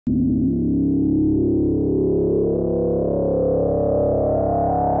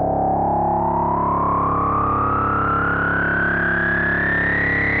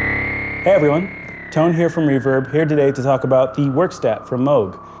Hey everyone, Tone here from Reverb, here today to talk about the Werkstatt from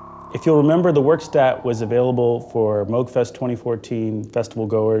Moog. If you'll remember, the Werkstatt was available for Moogfest 2014 festival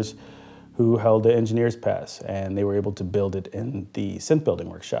goers who held the engineer's pass, and they were able to build it in the synth building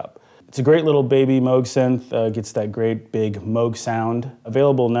workshop. It's a great little baby Moog synth, gets that great big Moog sound.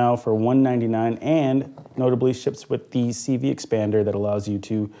 Available now for $199 and notably ships with the CV expander that allows you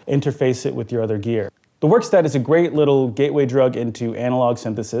to interface it with your other gear. The Werkstatt is a great little gateway drug into analog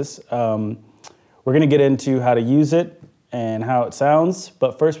synthesis. We're going to get into how to use it and how it sounds,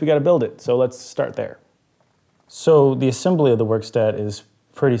 but first we got to build it, so let's start there. So the assembly of the Werkstatt is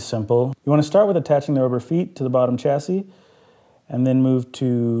pretty simple. You want to start with attaching the rubber feet to the bottom chassis and then move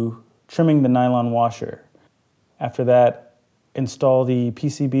to trimming the nylon washer. After that, install the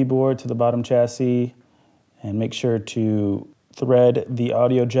PCB board to the bottom chassis and make sure to thread the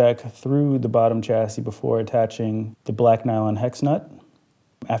audio jack through the bottom chassis before attaching the black nylon hex nut.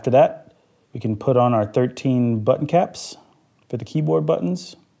 After that, we can put on our 13 button caps for the keyboard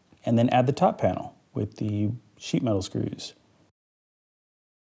buttons and then add the top panel with the sheet metal screws.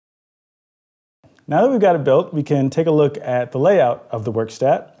 Now that we've got it built, we can take a look at the layout of the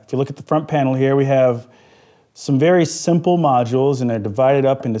Werkstatt. If you look at the front panel here, we have some very simple modules, and they're divided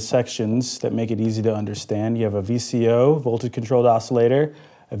up into sections that make it easy to understand. You have a VCO, voltage-controlled oscillator,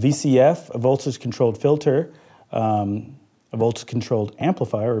 a VCF, a voltage-controlled filter, a voltage-controlled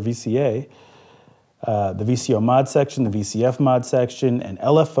amplifier, or VCA, the VCO mod section, the VCF mod section, an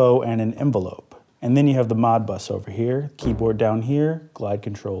LFO, and an envelope. And then you have the mod bus over here, keyboard down here, glide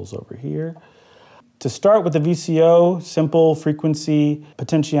controls over here. To start with the VCO, simple frequency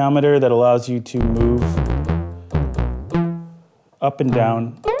potentiometer that allows you to move up and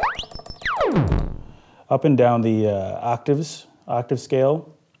down the octave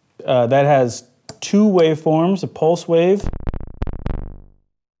scale. That has two waveforms, a pulse wave.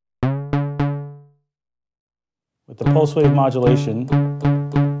 With the pulse wave modulation,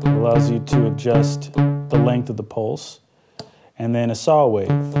 it allows you to adjust the length of the pulse, and then a saw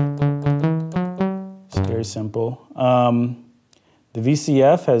wave. It's very simple. The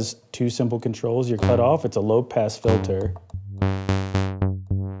VCF has two simple controls. Your cutoff, it's a low pass filter,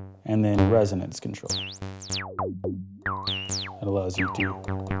 and then resonance control. It allows you to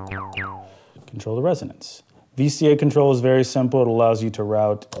control the resonance. VCA control is very simple. It allows you to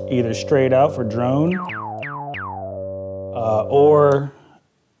route either straight out for drone or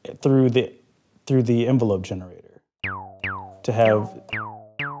through the envelope generator to have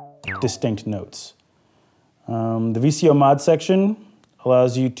distinct notes. The VCO mod section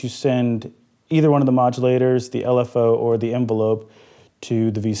allows you to send either one of the modulators, the LFO or the envelope,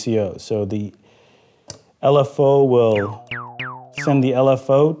 to the VCO. So the LFO will send the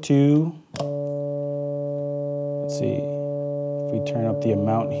LFO to, let's see, if we turn up the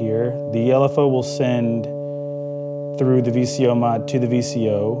amount here, the LFO will send through the VCO mod to the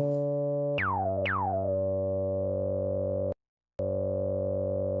VCO.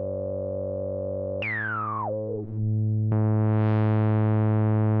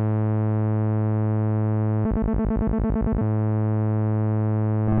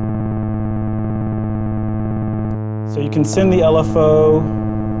 So you can send the LFO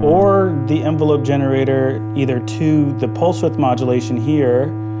or the envelope generator either to the pulse width modulation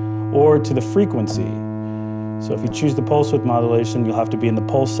here or to the frequency. So if you choose the pulse width modulation, you'll have to be in the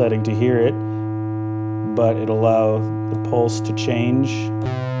pulse setting to hear it, but it'll allow the pulse to change.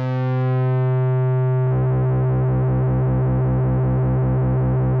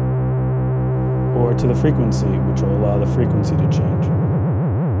 Or to the frequency, which will allow the frequency to change.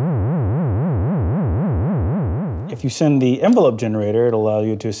 If you send the envelope generator, it'll allow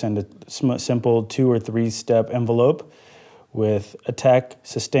you to send a simple 2 or 3 step envelope with attack,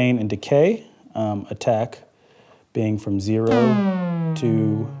 sustain, and decay. Attack being from 0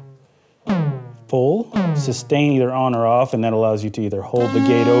 to full. Sustain either on or off, and that allows you to either hold the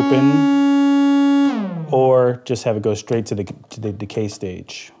gate open or just have it go straight to the decay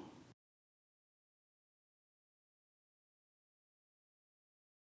stage.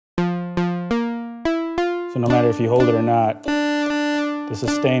 So no matter if you hold it or not, the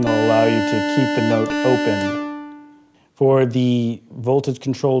sustain will allow you to keep the note open. For the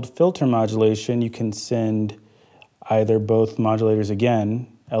voltage-controlled filter modulation, you can send either both modulators again,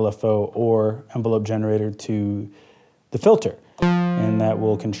 LFO or envelope generator, to the filter. And that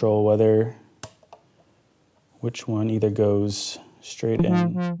will control which one either goes straight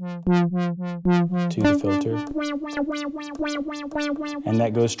in to the filter, and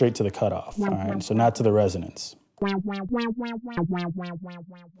that goes straight to the cutoff. All right, so not to the resonance.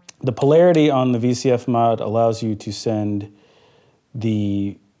 The polarity on the VCF mod allows you to send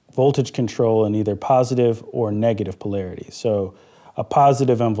the voltage control in either positive or negative polarity. So a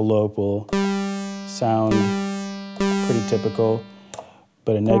positive envelope will sound pretty typical,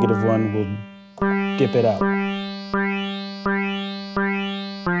 but a negative one will dip it out.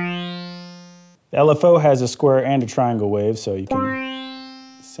 The LFO has a square and a triangle wave, so you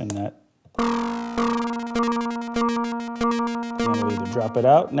can send that. And it'll either drop it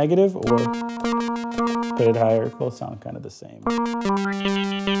out, negative, or put it higher. Both sound kind of the same.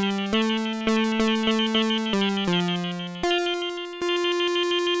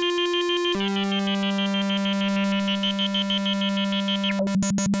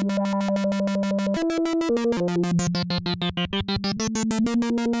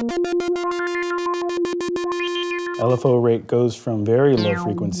 LFO rate goes from very low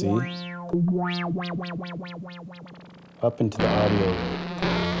frequency up into the audio rate.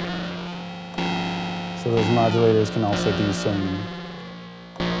 So those modulators can also do some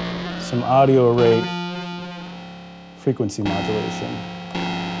audio rate frequency modulation.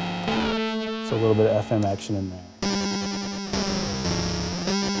 So a little bit of FM action in there.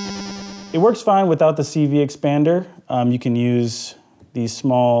 It works fine without the CV expander. You can use these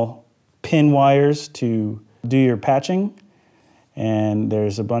small pin wires to do your patching. And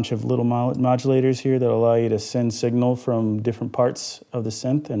there's a bunch of little modulators here that allow you to send signal from different parts of the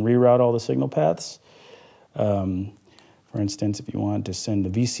synth and reroute all the signal paths. For instance, if you want to send the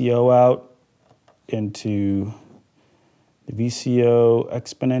VCO out into the VCO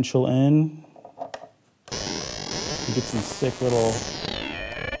exponential in, you get some sick little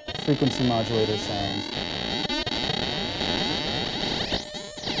frequency modulator sounds.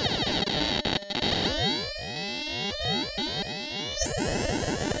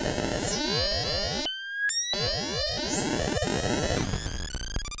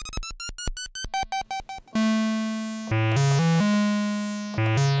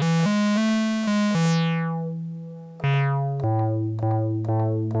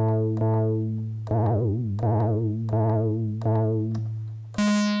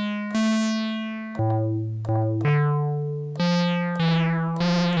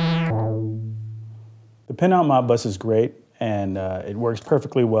 The pinout Modbus is great, and it works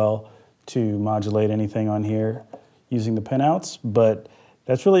perfectly well to modulate anything on here using the pinouts, but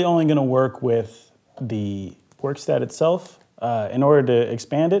that's really only going to work with the Werkstatt itself. In order to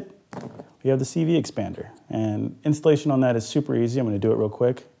expand it, we have the CV expander, and installation on that is super easy. I'm going to do it real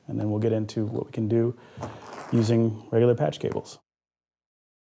quick, and then we'll get into what we can do using regular patch cables.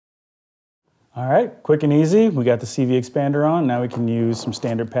 All right, quick and easy. We got the CV expander on. Now we can use some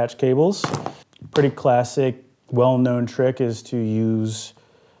standard patch cables. Pretty classic, well-known trick is to use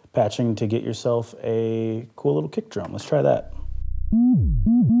patching to get yourself a cool little kick drum. Let's try that. You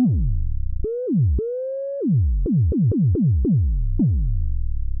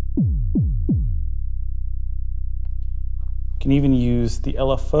can even use the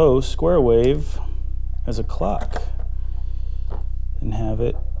LFO square wave as a clock and have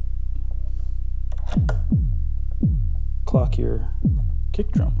it clock your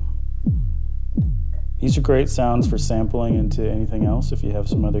kick drum. These are great sounds for sampling into anything else if you have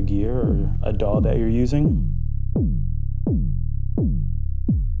some other gear or a DAW that you're using.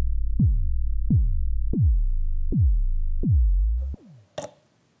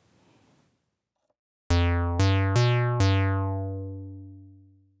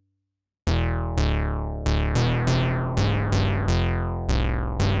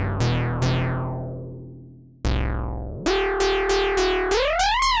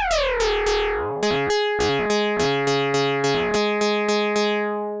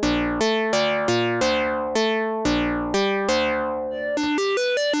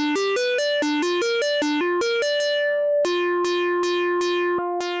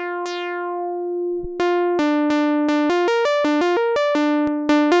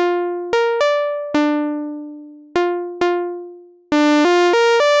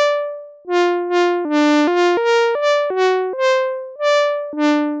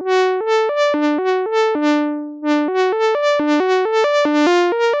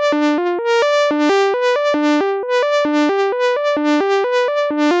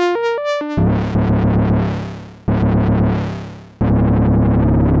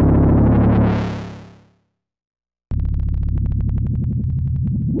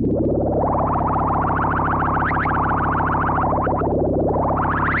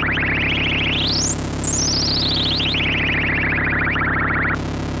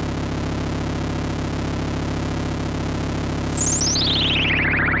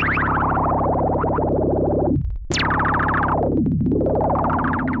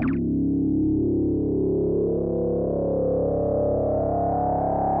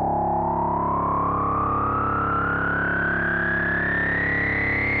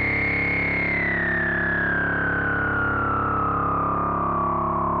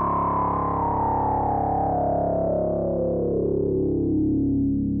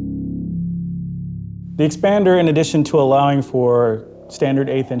 The expander, in addition to allowing for standard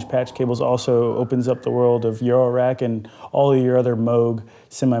 1/8" patch cables, also opens up the world of Eurorack and all of your other Moog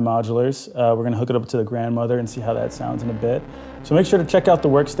semi-modulars. We're going to hook it up to the grandmother and see how that sounds in a bit. So make sure to check out the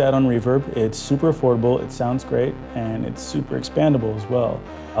Werkstatt on Reverb. It's super affordable, it sounds great, and it's super expandable as well.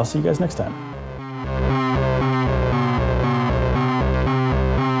 I'll see you guys next time.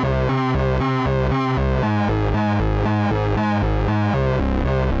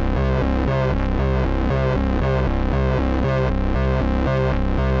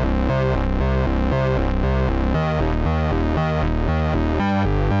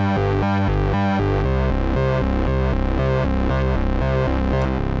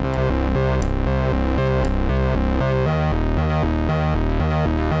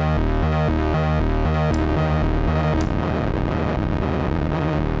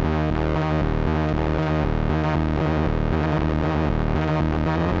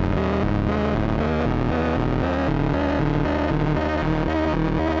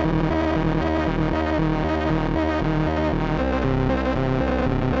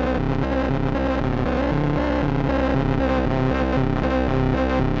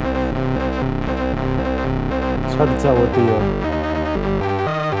 It's hard to tell what the